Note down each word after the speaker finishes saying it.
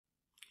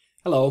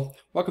Hello,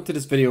 welcome to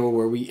this video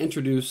where we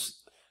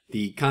introduce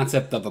the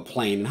concept of a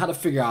plane and how to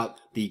figure out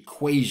the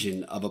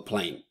equation of a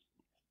plane.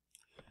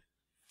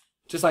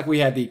 Just like we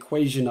had the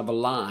equation of a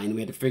line, we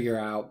had to figure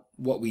out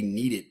what we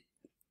needed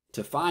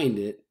to find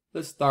it.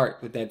 Let's start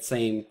with that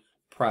same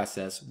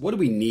process. What do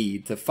we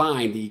need to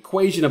find the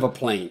equation of a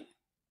plane?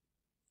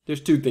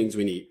 There's two things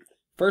we need.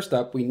 First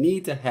up, we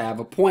need to have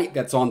a point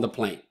that's on the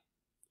plane.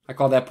 I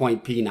call that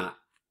point P naught,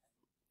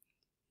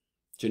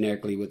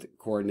 generically with the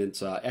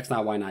coordinates x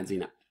naught, y naught, z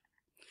naught.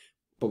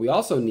 But we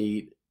also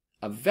need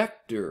a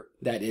vector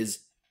that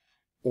is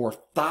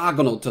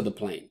orthogonal to the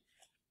plane.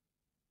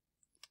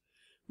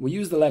 We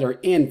use the letter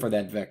N for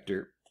that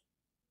vector,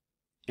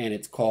 and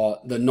it's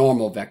called the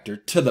normal vector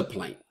to the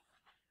plane,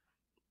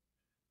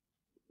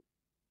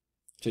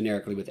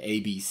 generically with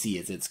A, B, C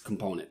as its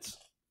components.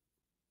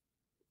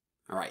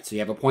 All right, so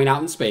you have a point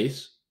out in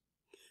space.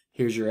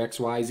 Here's your X,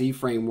 Y, Z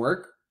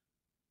framework.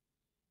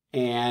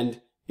 And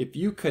if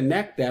you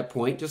connect that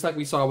point, just like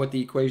we saw with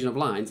the equation of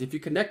lines, if you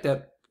connect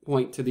that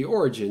point to the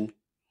origin,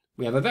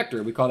 we have a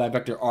vector. We call that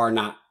vector R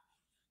naught.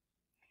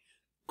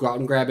 Go out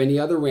and grab any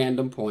other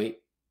random point,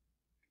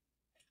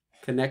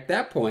 connect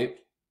that point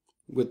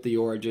with the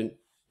origin.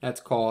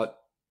 That's called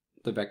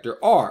the vector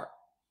R.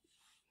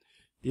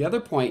 The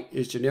other point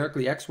is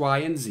generically X, Y,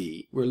 and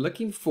Z. We're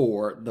looking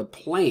for the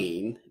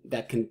plane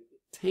that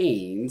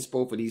contains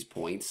both of these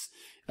points,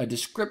 a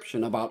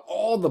description about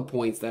all the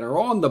points that are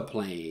on the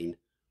plane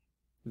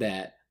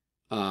that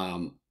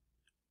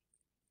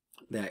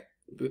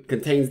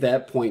contains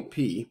that point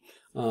P.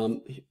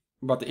 I'm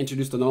about to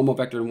introduce the normal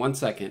vector in 1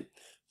 second.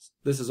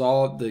 This is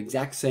all the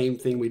exact same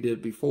thing we did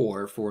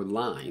before for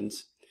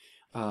lines.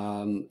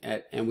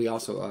 And we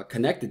also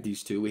connected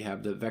these two. We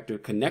have the vector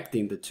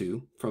connecting the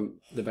two, from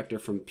the vector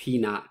from P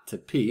naught to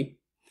P.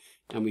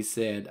 And we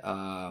said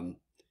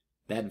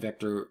that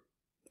vector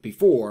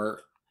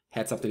before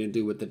had something to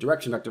do with the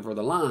direction vector for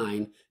the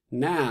line.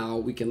 Now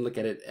we can look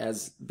at it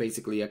as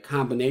basically a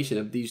combination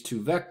of these two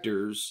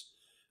vectors.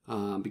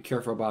 Be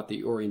careful about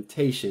the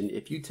orientation.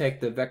 If you take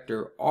the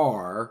vector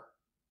R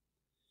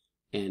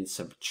and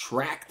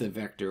subtract the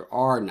vector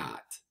R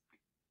naught,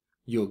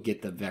 you'll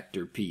get the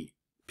vector P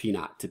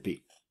naught to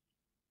P.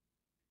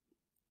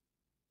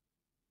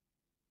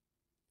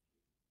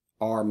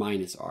 R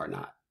minus R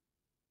naught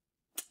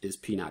is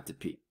P naught to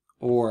P.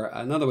 Or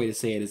another way to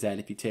say it is that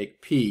if you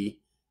take P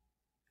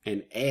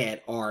and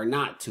add R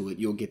naught to it,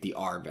 you'll get the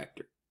R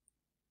vector.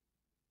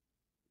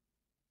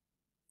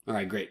 All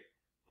right, great.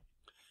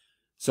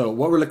 So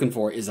what we're looking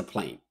for is a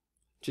plane.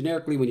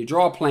 Generically, when you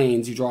draw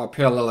planes, you draw a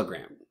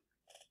parallelogram.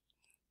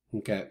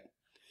 Okay.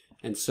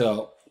 And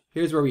so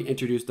here's where we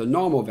introduce the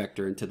normal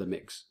vector into the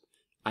mix.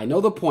 I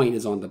know the point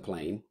is on the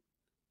plane.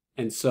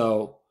 And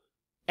so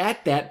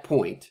at that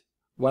point,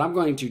 what I'm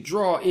going to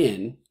draw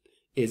in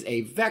is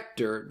a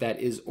vector that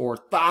is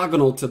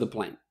orthogonal to the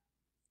plane.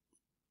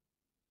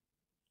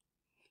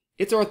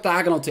 It's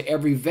orthogonal to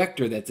every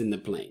vector that's in the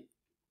plane.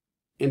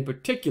 In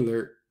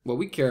particular, what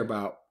we care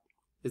about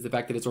is the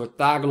fact that it's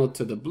orthogonal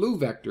to the blue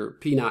vector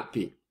P naught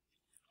P.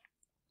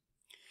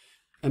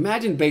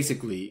 Imagine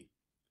basically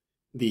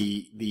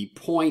the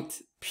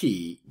point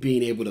P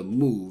being able to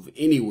move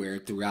anywhere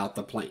throughout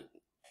the plane.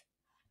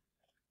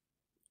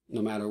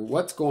 No matter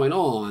what's going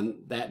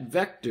on, that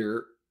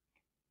vector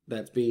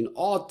that's being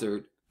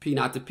altered, P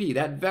naught to P,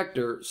 that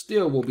vector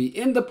still will be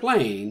in the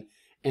plane,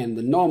 and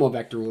the normal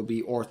vector will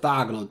be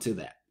orthogonal to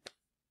that.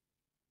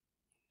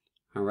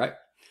 All right.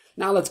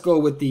 Now let's go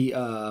with the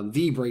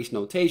V-brace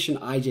notation,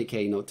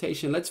 IJK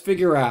notation. Let's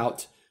figure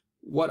out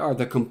what are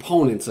the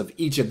components of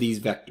each of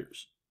these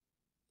vectors.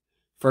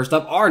 First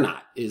up, R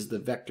naught is the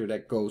vector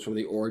that goes from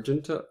the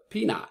origin to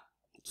P naught.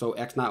 So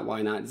X naught,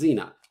 Y naught, Z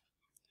naught.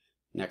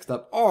 Next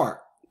up,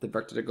 R, the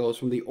vector that goes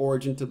from the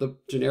origin to the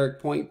generic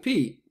point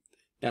P.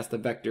 That's the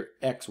vector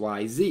X,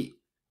 Y, Z.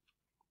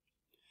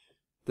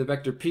 The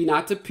vector P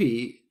naught to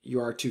P,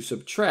 you are to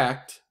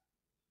subtract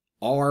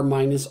R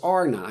minus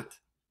R naught.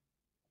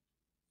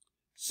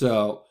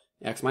 So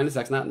X minus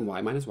X naught and Y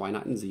minus Y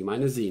naught and Z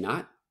minus Z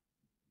naught.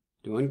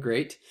 Doing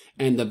great.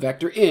 And the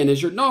vector N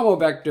is your normal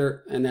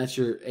vector, and that's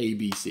your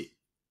ABC.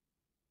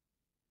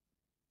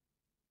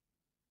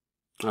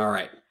 All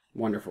right,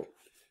 wonderful.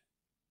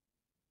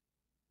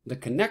 The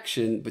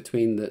connection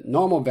between the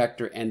normal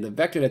vector and the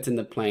vector that's in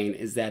the plane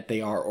is that they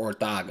are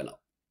orthogonal.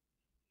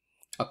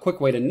 A quick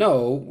way to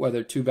know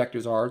whether two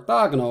vectors are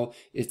orthogonal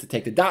is to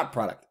take the dot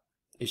product.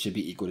 It should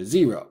be equal to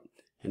 0.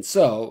 And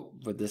so,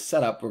 for this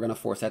setup, we're going to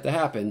force that to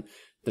happen.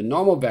 The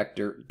normal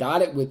vector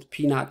dotted with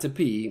P naught to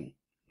P,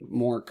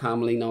 more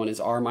commonly known as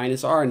R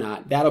minus R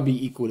naught, that'll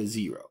be equal to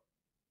 0.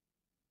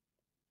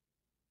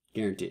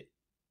 Guaranteed.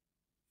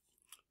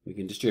 We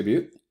can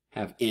distribute,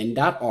 have N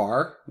dot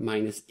R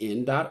minus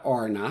N dot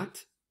R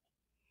naught,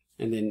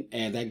 and then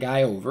add that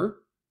guy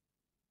over.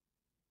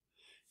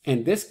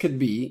 And this could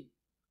be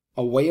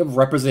a way of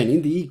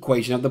representing the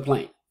equation of the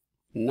plane.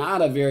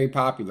 Not a very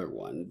popular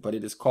one, but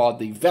it is called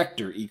the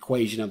vector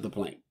equation of the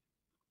plane.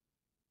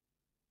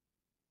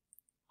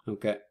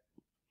 Okay.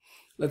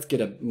 Let's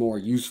get a more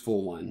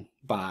useful one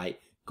by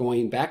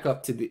going back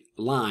up to the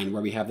line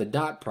where we have the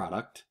dot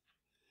product,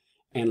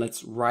 and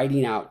let's write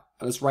out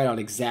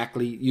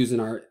exactly using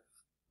our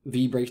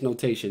V-brace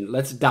notation.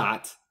 Let's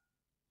dot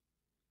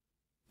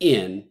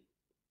in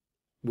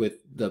with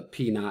the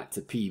P naught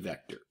to P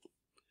vector.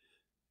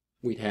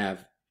 We'd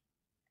have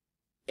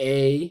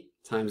A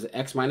times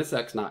X minus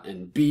X naught,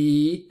 and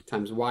B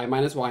times Y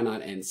minus Y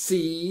naught, and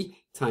C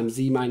times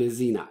Z minus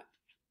Z naught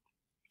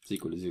is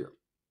equal to 0.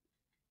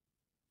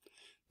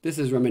 This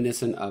is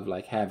reminiscent of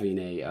like having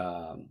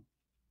a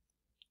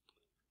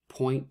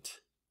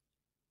point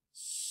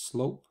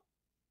slope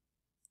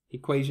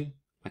equation,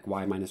 like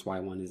Y minus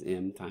Y1 is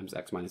M times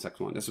X minus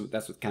X1.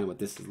 That's kind of what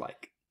this is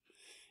like.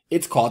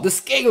 It's called the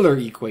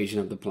scalar equation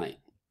of the plane.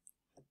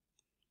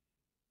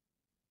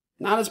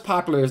 Not as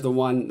popular as the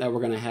one that we're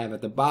going to have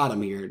at the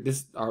bottom here.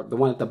 The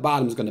one at the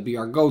bottom is going to be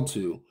our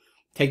go-to.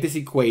 Take this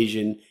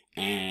equation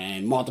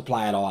and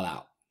multiply it all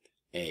out.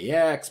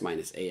 AX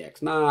minus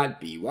AX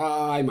naught,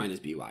 BY minus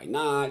BY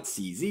naught,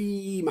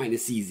 CZ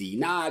minus CZ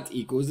naught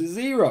equals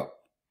 0.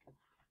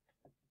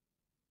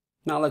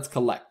 Now let's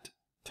collect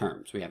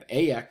terms. We have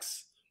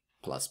AX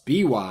plus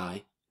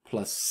BY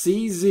plus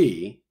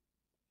CZ,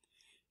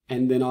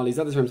 and then all these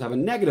other terms have a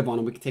negative on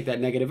them. We can take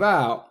that negative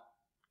out.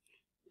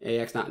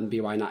 AX naught and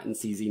BY naught and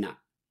CZ naught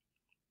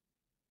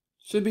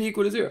should be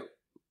equal to 0.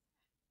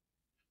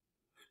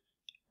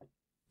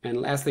 And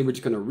lastly, we're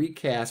just going to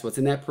recast what's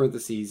in that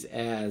parentheses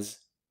as,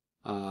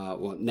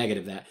 well,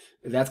 negative that.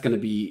 That's going to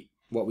be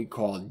what we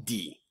call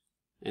D.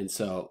 And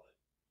so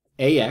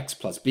AX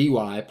plus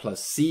BY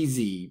plus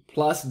CZ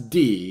plus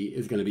D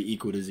is going to be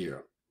equal to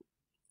 0.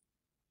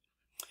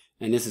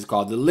 And this is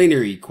called the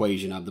linear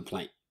equation of the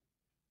plane.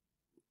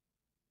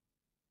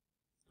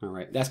 All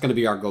right, that's going to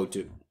be our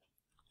go-to.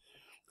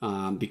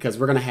 Because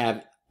we're going to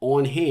have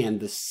on hand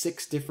the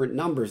 6 different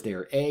numbers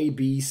there, A,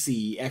 B,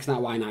 C, X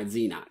naught, Y naught,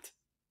 Z naught.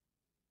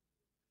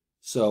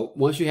 So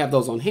once you have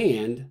those on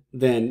hand,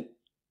 then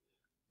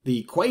the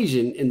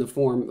equation in the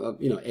form of,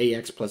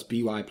 AX plus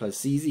BY plus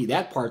CZ,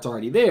 that part's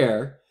already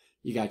there.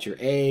 You got your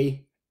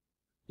A,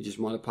 you just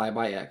multiply it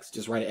by X,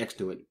 just write an X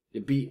to it.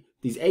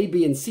 These A,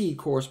 B, and C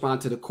correspond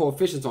to the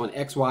coefficients on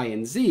X, Y,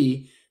 and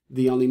Z.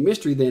 The only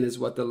mystery then is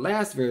what the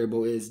last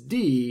variable is,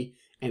 D.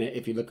 And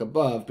if you look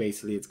above,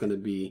 basically it's going to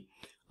be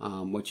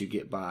what you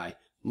get by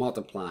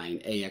multiplying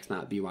AX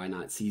naught, BY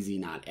naught, CZ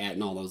naught,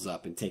 adding all those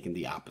up and taking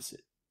the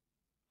opposite.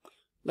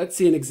 Let's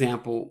see an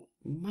example.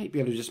 We might be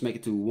able to just make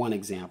it through one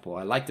example.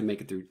 I like to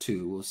make it through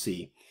 2. We'll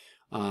see.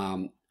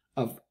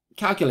 Of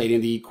calculating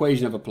the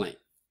equation of a plane.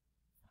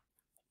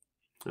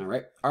 All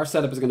right. Our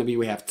setup is going to be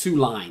we have 2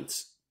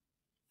 lines.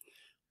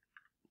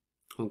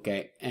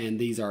 Okay. And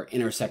these are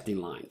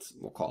intersecting lines.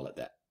 We'll call it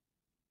that.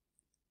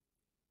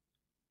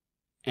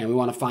 And we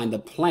want to find the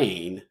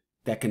plane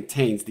that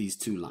contains these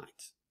 2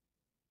 lines.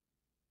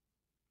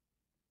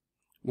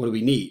 What do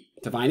we need?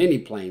 To find any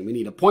plane, we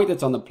need a point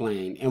that's on the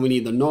plane, and we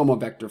need the normal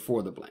vector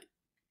for the plane.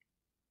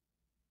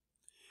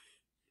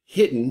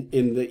 Hidden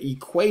in the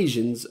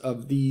equations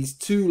of these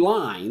 2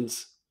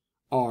 lines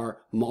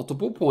are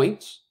multiple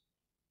points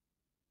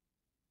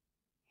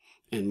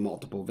and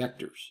multiple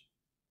vectors.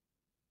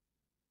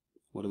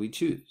 What do we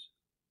choose?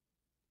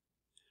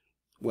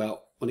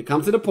 Well, when it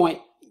comes to the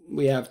point,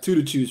 we have 2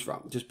 to choose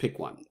from. Just pick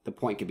one. The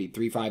point could be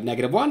 3, 5,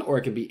 -1, or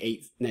it could be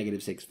 8,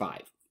 -6,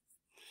 5.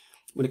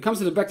 When it comes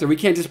to the vector, we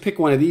can't just pick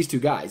one of these 2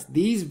 guys.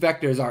 These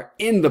vectors are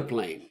in the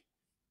plane.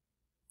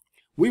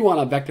 We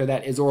want a vector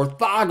that is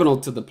orthogonal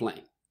to the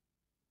plane.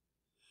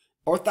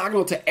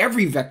 Orthogonal to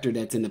every vector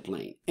that's in the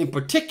plane. In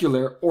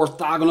particular,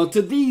 orthogonal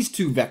to these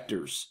 2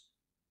 vectors.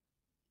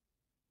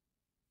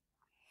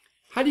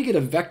 How do you get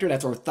a vector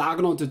that's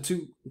orthogonal to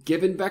 2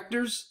 given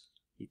vectors?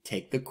 You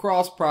take the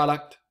cross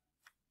product.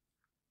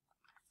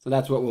 So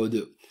that's what we'll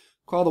do.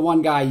 Call the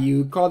one guy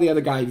U, call the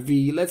other guy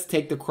V. Let's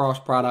take the cross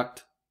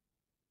product,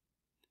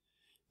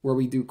 where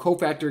we do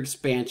cofactor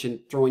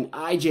expansion, throwing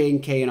I, J,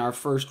 and K in our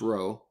first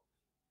row.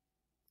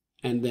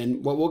 And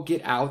then what we'll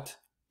get out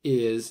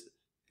is,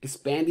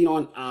 expanding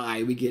on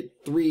I, we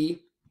get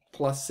 3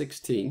 plus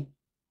 16,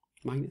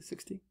 minus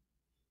 16,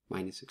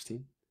 minus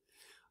 16.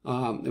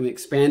 Then we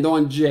expand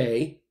on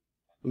J,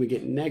 and we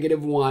get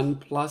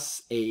 -1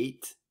 plus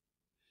 8.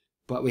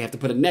 But we have to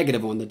put a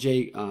negative on the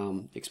J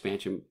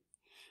expansion.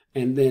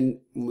 And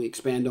then when we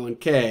expand on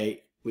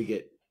K, we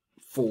get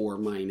 4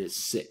 minus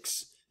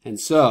 6. And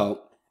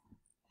so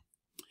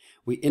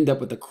we end up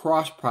with the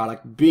cross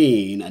product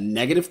being a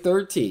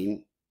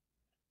 -13,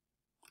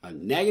 a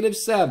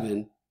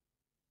 -7,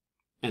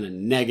 and a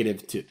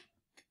 -2.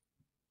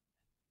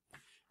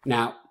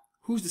 Now,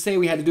 who's to say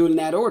we had to do it in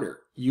that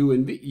order? U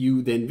and V,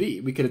 U then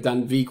V. We could have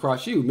done V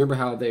cross U. Remember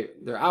how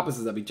they're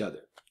opposites of each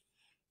other.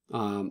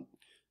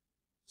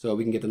 So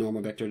we can get the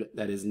normal vector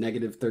that is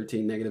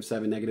 -13,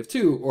 -7,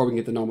 -2, or we can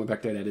get the normal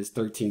vector that is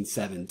 13,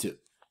 7, 2.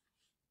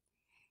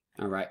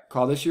 All right,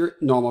 call this your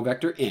normal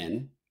vector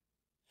N.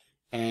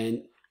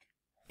 And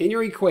in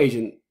your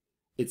equation,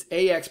 it's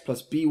AX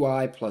plus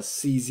BY plus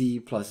CZ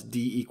plus D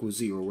equals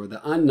 0, where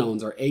the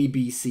unknowns are A,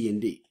 B, C, and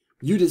D.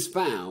 You just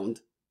found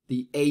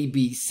the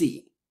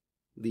ABC,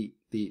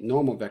 the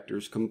normal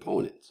vector's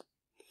components.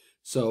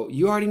 So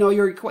you already know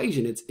your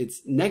equation.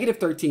 It's negative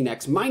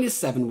 13x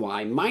minus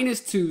 7y minus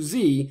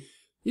 2z.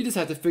 You just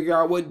have to figure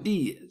out what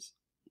d is.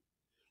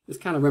 It's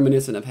kind of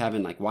reminiscent of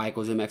having like y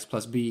equals mx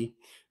plus b,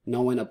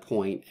 knowing a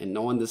point and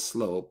knowing the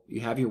slope.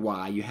 You have your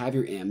y, you have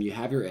your m, you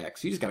have your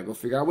x. You just got to go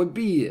figure out what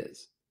b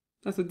is.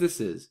 That's what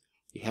this is.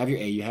 You have your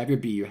a, you have your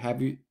b, you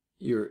have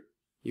your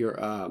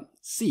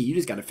c. You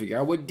just got to figure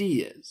out what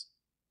d is.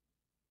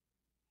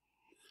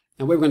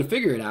 And we're going to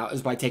figure it out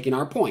is by taking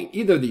our point,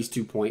 either of these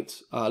 2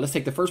 points. Let's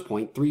take the first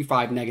point, 3,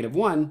 5, negative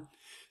 1.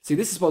 See,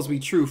 this is supposed to be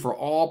true for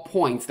all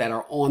points that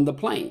are on the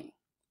plane.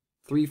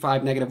 3,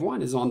 5, negative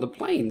 1 is on the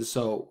plane.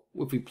 So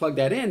if we plug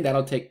that in,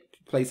 that'll take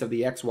place of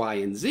the x, y,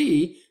 and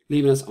z,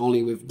 leaving us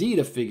only with d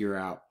to figure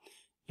out.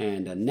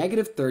 And a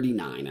negative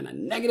 39 and a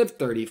negative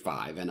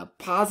 35 and a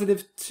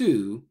positive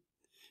 2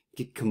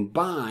 get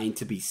combined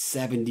to be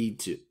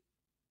 72.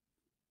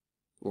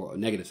 Or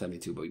negative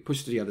 72, but we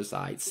push to the other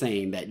side,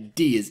 saying that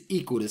d is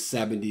equal to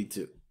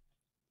 72.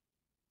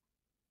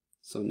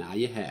 So now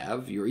you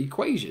have your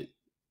equation.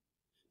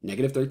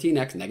 Negative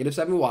 13x, negative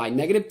 7y,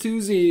 negative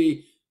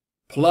 2z,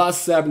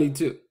 plus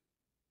 72.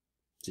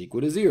 It's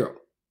equal to 0.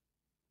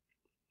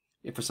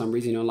 If for some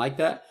reason you don't like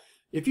that,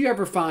 if you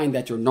ever find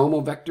that your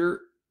normal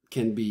vector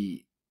can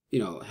be,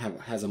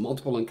 has a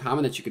multiple in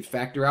common that you could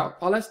factor out,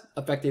 all that's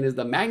affecting is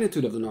the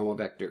magnitude of the normal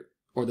vector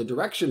or the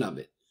direction of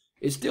it.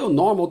 It's still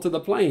normal to the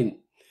plane.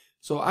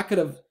 So I could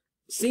have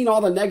seen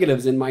all the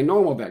negatives in my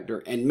normal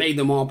vector and made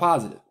them all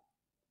positive.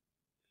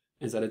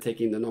 Instead of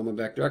taking the normal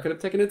vector, I could have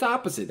taken its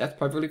opposite. That's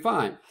perfectly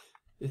fine.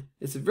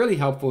 It's really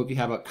helpful if you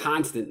have a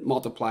constant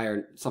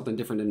multiplier, something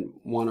different than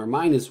 1 or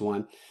minus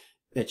 1,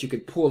 that you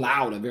could pull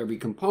out of every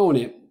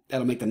component.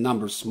 That'll make the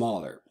numbers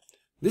smaller.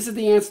 This is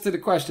the answer to the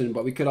question,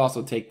 but we could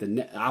also take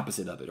the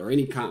opposite of it, or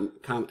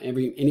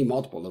any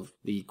multiple of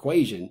the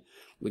equation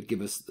would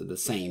give us the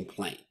same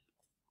plane.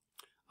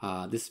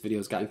 This video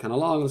has gotten kind of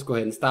long. Let's go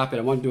ahead and stop it.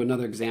 I want to do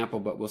another example,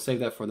 but we'll save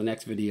that for the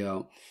next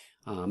video.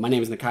 My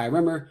name is Nakia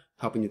Rimmer,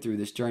 helping you through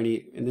this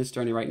journey. In this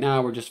journey right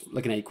now, we're just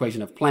looking at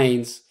equation of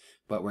planes,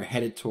 but we're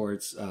headed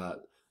towards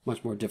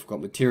much more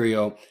difficult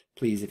material.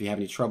 Please, if you have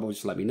any trouble,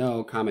 just let me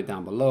know. Comment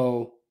down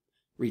below.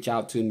 Reach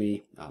out to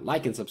me.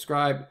 Like and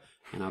subscribe,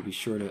 and I'll be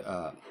sure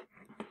to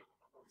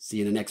see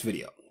you in the next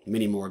video.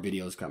 Many more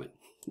videos coming.